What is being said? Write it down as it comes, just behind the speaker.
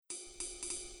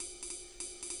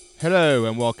Hello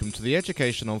and welcome to the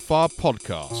Education on Fire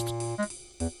podcast.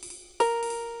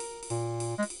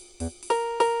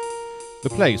 The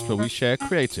place where we share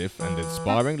creative and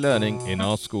inspiring learning in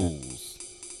our schools.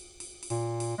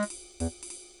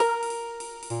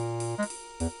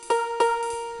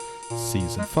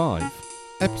 Season 5,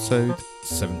 Episode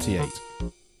 78.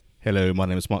 Hello, my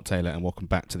name is Mark Taylor and welcome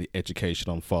back to the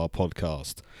Education on Fire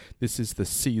podcast. This is the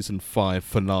Season 5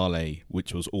 finale,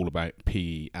 which was all about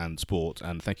PE and sport,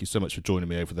 and thank you so much for joining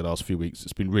me over the last few weeks.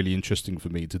 It's been really interesting for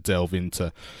me to delve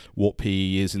into what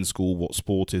PE is in school, what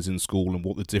sport is in school, and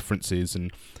what the difference is,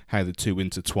 and how the two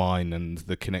intertwine, and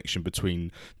the connection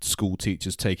between school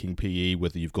teachers taking PE,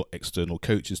 whether you've got external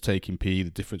coaches taking PE,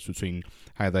 the difference between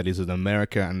how that is in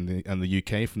America and the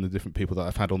UK from the different people that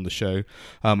I've had on the show.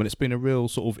 And it's been a real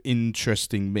sort of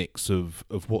interesting mix of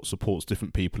what supports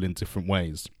different people in different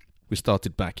ways. We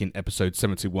started back in episode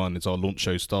 71 as our launch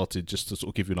show started, just to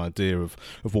sort of give you an idea of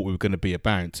what we were going to be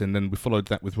about. And then we followed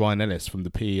that with Ryan Ellis from the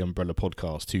PE Umbrella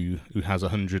podcast, who has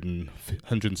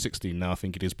 116 now, I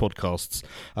think it is, podcasts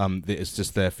that is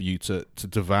just there for you to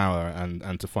devour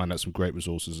and to find out some great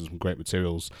resources and some great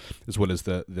materials, as well as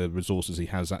the resources he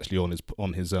has actually on his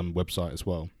website as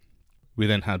well. We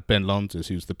then had Ben Landers,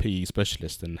 who's the PE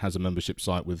specialist and has a membership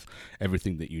site with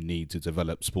everything that you need to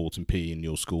develop sport and PE in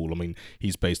your school. I mean,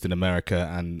 he's based in America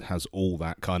and has all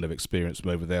that kind of experience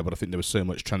from over there, but I think there were so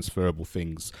much transferable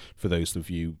things for those of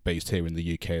you based here in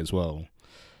the UK as well.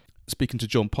 Speaking to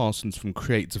John Parsons from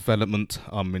Create Development,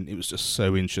 it was just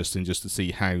so interesting just to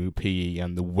see how PE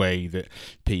and the way that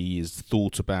PE is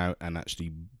thought about and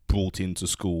actually brought into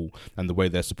school, and the way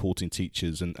they're supporting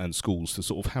teachers and schools to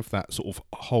sort of have that sort of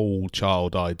whole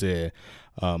child idea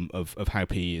of how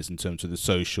PE is in terms of the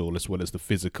social as well as the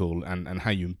physical, and how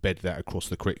you embed that across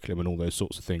the curriculum and all those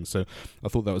sorts of things. So I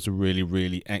thought that was a really,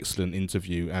 really excellent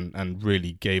interview and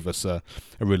really gave us a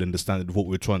real understanding of what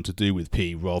we were trying to do with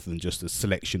PE, rather than just a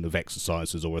selection of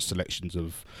exercises or a selection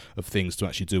of things to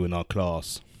actually do in our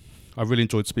class. I really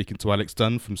enjoyed speaking to Alex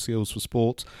Dunn from Skills for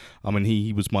Sport.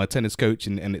 He was my tennis coach,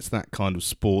 and it's that kind of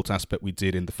sport aspect we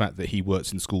did, in the fact that he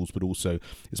works in schools but also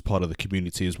is part of the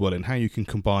community as well, and how you can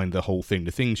combine the whole thing,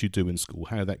 the things you do in school,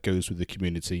 how that goes with the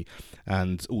community,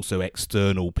 and also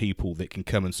external people that can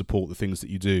come and support the things that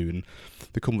you do, and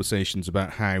the conversations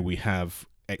about how we have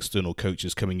external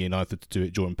coaches coming in either to do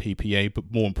it during PPA, but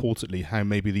more importantly how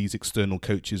maybe these external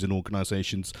coaches and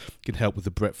organisations can help with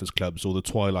the breakfast clubs or the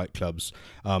twilight clubs,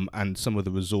 and some of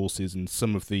the resources and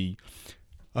some of the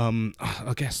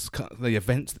I guess the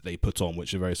events that they put on,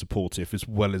 which are very supportive, as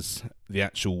well as the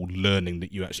actual learning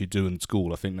that you actually do in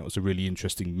school. I think that was a really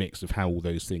interesting mix of how all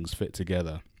those things fit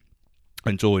together. I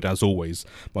enjoyed, as always,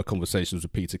 my conversations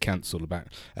with Peter Cancel about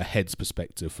a head's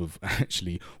perspective of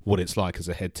actually what it's like as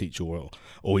a head teacher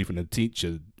or even a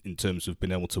teacher, in terms of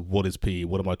being able to, what is PE,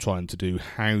 what am I trying to do,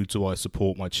 how do I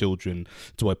support my children,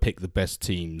 do I pick the best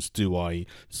teams, do I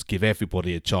give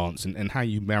everybody a chance, and how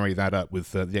you marry that up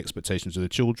with the expectations of the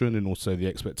children and also the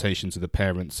expectations of the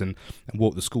parents, and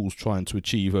what the school's trying to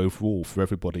achieve overall for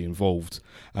everybody involved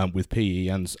with PE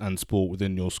and sport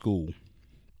within your school.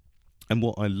 And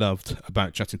what I loved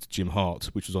about chatting to Jim Hart,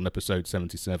 which was on episode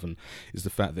 77, is the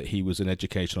fact that he was an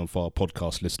Education on Fire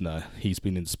podcast listener. He's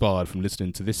been inspired from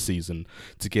listening to this season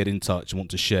to get in touch and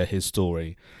want to share his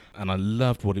story. And I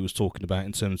loved what he was talking about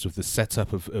in terms of the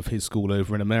setup of his school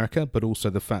over in America, but also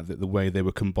the fact that the way they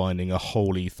were combining a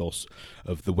whole ethos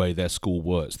of the way their school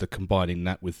works, they're combining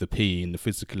that with the PE and the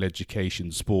physical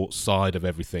education, sports side of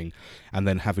everything, and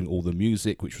then having all the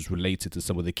music, which was related to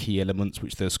some of the key elements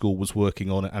which their school was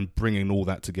working on, and bringing all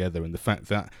that together, and the fact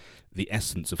that the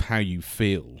essence of how you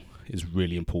feel is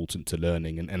really important to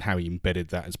learning, and how he embedded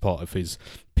that as part of his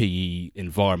PE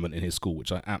environment in his school,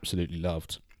 which I absolutely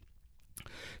loved.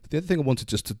 The other thing I wanted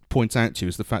just to point out to you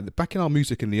is the fact that back in our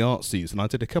Music and the Arts season, I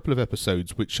did a couple of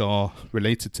episodes which are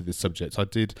related to this subject. I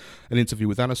did an interview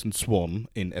with Alison Swan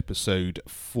in episode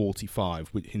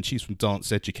 45, and she's from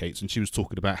Dance Educates, and she was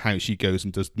talking about how she goes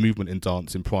and does movement in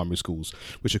dance in primary schools,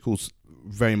 which of course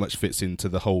very much fits into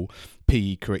the whole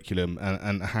PE curriculum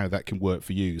and how that can work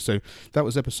for you. So that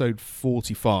was episode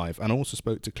 45, and I also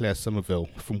spoke to Claire Somerville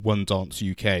from One Dance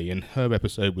UK, and her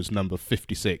episode was number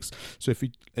 56. So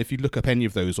if you look up any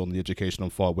of those on the Education on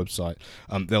Fire website,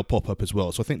 they'll pop up as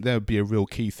well. So I think there would be a real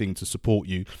key thing to support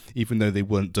you, even though they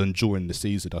weren't done during the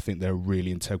season. I think they're a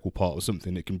really integral part of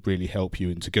something that can really help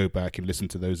you, and to go back and listen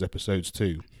to those episodes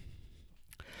too.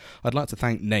 I'd like to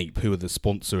thank NAPE, who are the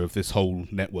sponsor of this whole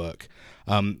network.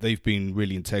 They've been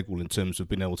really integral in terms of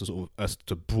being able to sort of us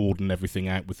to broaden everything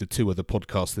out with the two other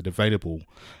podcasts that are available.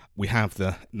 We have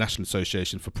the National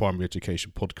Association for Primary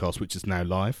Education podcast, which is now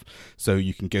live. So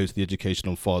you can go to the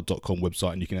educationonfire.com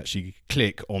website and you can actually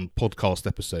click on podcast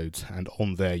episodes. And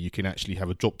on there, you can actually have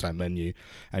a drop-down menu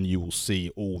and you will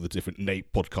see all the different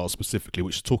NAPE podcasts specifically,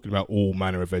 which is talking about all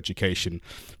manner of education,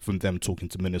 from them talking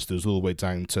to ministers all the way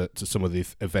down to some of the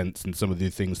events and some of the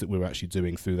things that we're actually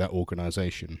doing through that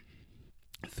organisation.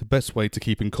 The best way to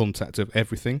keep in contact of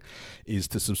everything is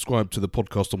to subscribe to the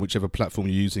podcast on whichever platform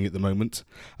you're using at the moment,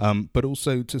 but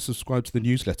also to subscribe to the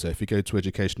newsletter. If you go to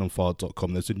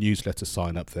educationonfire.com, there's a newsletter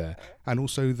sign up there. And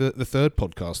also the third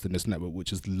podcast in this network,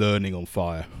 which is Learning on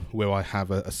Fire, where I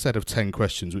have a set of 10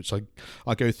 questions, which I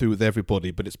go through with everybody,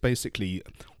 but it's basically,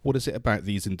 what is it about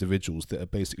these individuals that are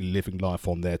basically living life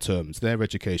on their terms, their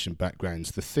education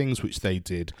backgrounds, the things which they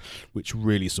did, which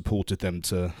really supported them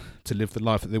to live the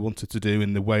life that they wanted to do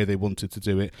in the way they wanted to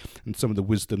do it, and some of the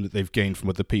wisdom that they've gained from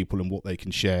other people and what they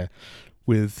can share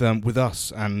with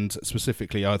us, and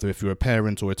specifically either if you're a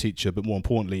parent or a teacher, but more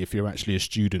importantly if you're actually a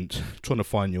student trying to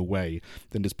find your way,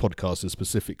 then this podcast is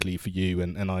specifically for you.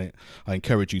 And I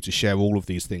encourage you to share all of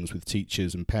these things with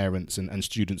teachers and parents and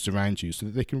students around you, so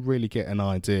that they can really get an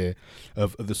idea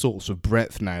of the sorts of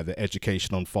breadth now that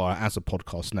Education on Fire as a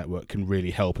podcast network can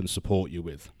really help and support you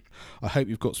with. I hope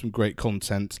you've got some great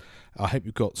content. I hope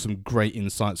you've got some great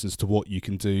insights as to what you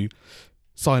can do.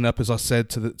 Sign up, as I said,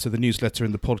 to the newsletter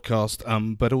and the podcast,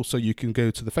 but also you can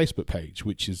go to the Facebook page,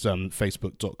 which is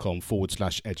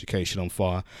facebook.com/Education on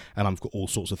Fire, and I've got all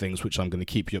sorts of things which I'm going to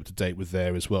keep you up to date with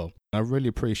there as well. I really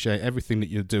appreciate everything that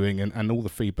you're doing and all the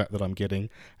feedback that I'm getting,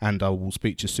 and I will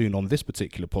speak to you soon on this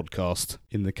particular podcast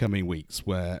in the coming weeks,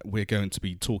 where we're going to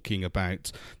be talking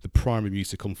about the Primary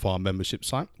Music on Fire membership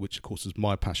site, which of course is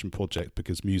my passion project,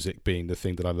 because music being the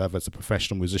thing that I love as a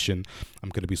professional musician, I'm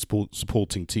going to be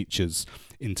supporting teachers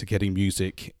into getting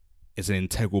music is an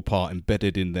integral part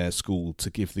embedded in their school, to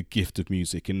give the gift of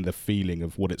music and the feeling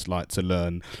of what it's like to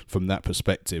learn from that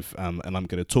perspective. And I'm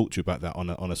going to talk to you about that on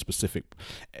a specific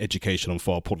Education on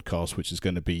Fire podcast, which is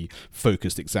going to be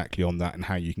focused exactly on that and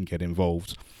how you can get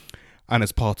involved. And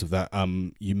as part of that,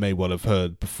 you may well have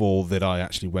heard before that I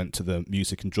actually went to the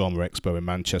Music and Drama Expo in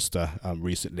Manchester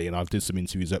recently, and I've did some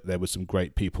interviews up there with some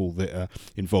great people that are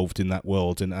involved in that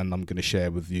world, and I'm going to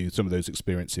share with you some of those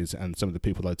experiences and some of the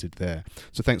people I did there.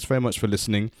 So thanks very much for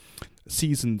listening.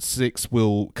 Season 6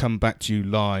 will come back to you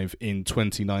live in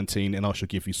 2019, and I shall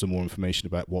give you some more information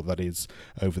about what that is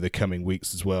over the coming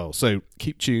weeks as well. So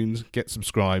keep tuned, get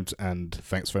subscribed, and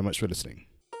thanks very much for listening.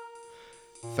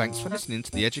 Thanks for listening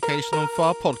to the Education on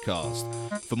Fire podcast.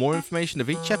 For more information of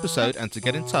each episode and to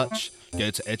get in touch,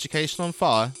 go to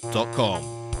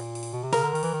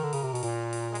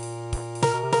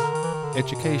educationonfire.com.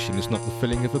 Education is not the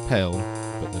filling of a pail,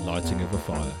 but the lighting of a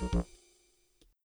fire.